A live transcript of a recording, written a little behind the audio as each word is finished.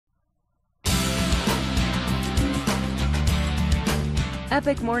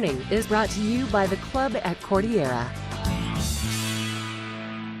Epic Morning is brought to you by the Club at Cordillera.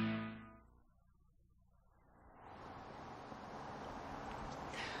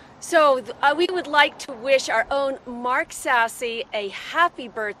 So we would like to wish our own Mark Sassy a happy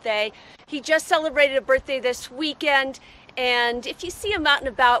birthday. He just celebrated a birthday this weekend, and if you see him out and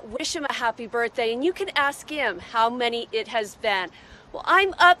about, wish him a happy birthday, and you can ask him how many it has been. Well,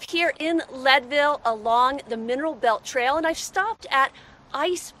 I'm up here in Leadville along the Mineral Belt Trail, and I've stopped at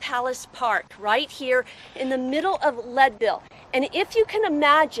Ice Palace Park right here in the middle of Leadville. And if you can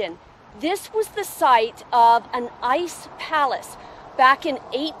imagine, this was the site of an ice palace back in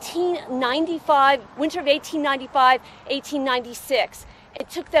 1895, winter of 1895, 1896. It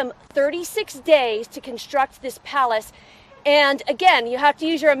took them 36 days to construct this palace. And again, you have to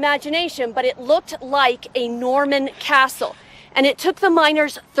use your imagination, but it looked like a Norman castle. And it took the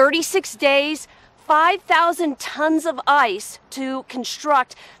miners 36 days, 5,000 tons of ice to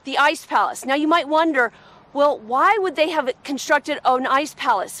construct the ice palace. Now you might wonder, well, why would they have constructed an ice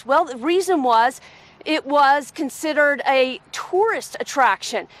palace? Well, the reason was it was considered a tourist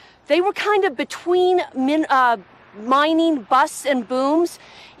attraction. They were kind of between mining busts and booms.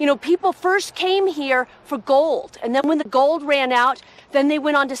 You know, people first came here for gold, and then when the gold ran out, then they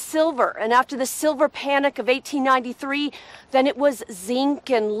went on to silver. And after the silver panic of 1893, then it was zinc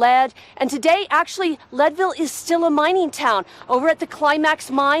and lead. And today, actually, Leadville is still a mining town. Over at the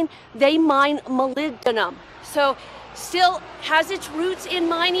Climax mine, they mine molybdenum. So still has its roots in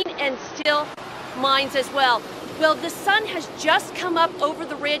mining and still mines as well. Well, the sun has just come up over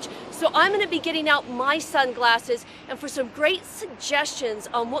the ridge, so I'm going to be getting out my sunglasses, and for some great suggestions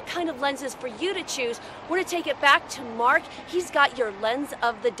on what kind of lenses for you to choose, we're going to take it back to Mark. He's got your lens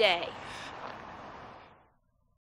of the day.